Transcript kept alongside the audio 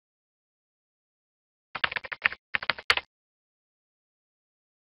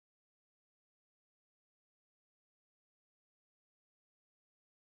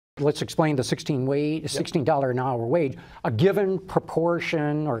let's explain the $16 an hour wage. A given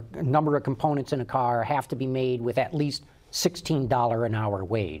proportion or number of components in a car have to be made with at least $16 an hour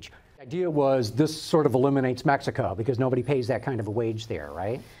wage. The idea was this sort of eliminates Mexico because nobody pays that kind of a wage there,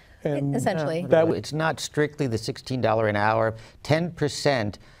 right? And essentially. It's not strictly the $16 an hour.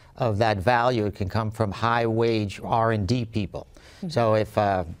 10% of that value can come from high-wage R&D people. So if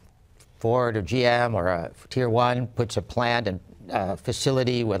Ford or GM or Tier 1 puts a plant and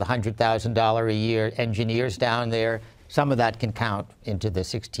facility with $100,000 a year engineers down there, some of that can count into the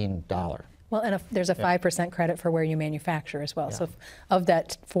 $16. Well, and there's a 5% credit for where you manufacture as well. So of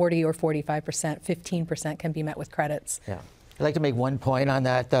that 40 or 45%, 15% can be met with credits. Yeah. I'd like to make one point on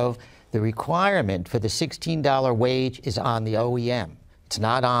that, though. The requirement for the $16 wage is on the OEM. It's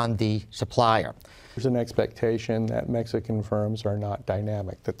not on the supplier. There's an expectation that Mexican firms are not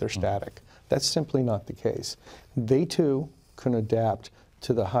dynamic, that they're static. That's simply not the case. They, too, can adapt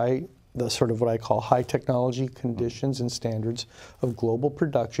to the sort of what I call high technology conditions and standards of global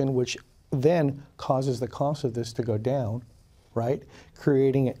production, which then causes the cost of this to go down, right?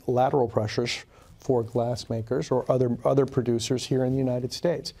 Creating lateral pressures for glass makers or other producers here in the United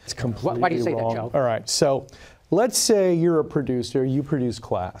States. It's completely Why do you say wrong. that, Joe? All right, so let's say you're a producer, you produce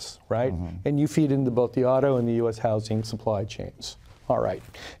glass, right? And you feed into both the auto and the U.S. housing supply chains. All right,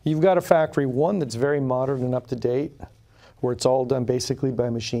 you've got a factory, one that's very modern and up to date, where it's all done basically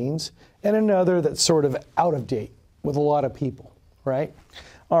by machines, and another that's sort of out of date with a lot of people, right?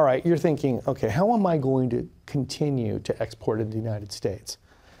 All right, you're thinking, okay, how am I going to continue to export into the United States?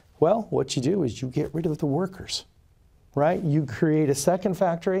 Well, what you do is you get rid of the workers, right? You create a second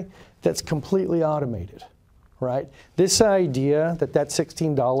factory that's completely automated, right? This idea that that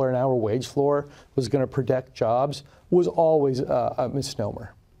 $16 an hour wage floor was going to protect jobs was always a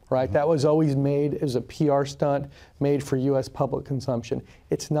misnomer, right? That was always made as a PR stunt made for U.S. public consumption.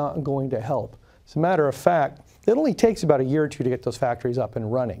 It's not going to help. As a matter of fact, it only takes about a year or two to get those factories up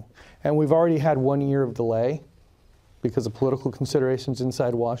and running. And we've already had 1 year of delay because of political considerations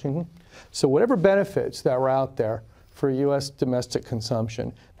inside Washington. So whatever benefits that were out there for U.S. domestic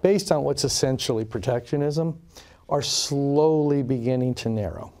consumption, based on what's essentially protectionism, are slowly beginning to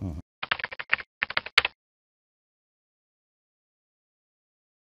narrow.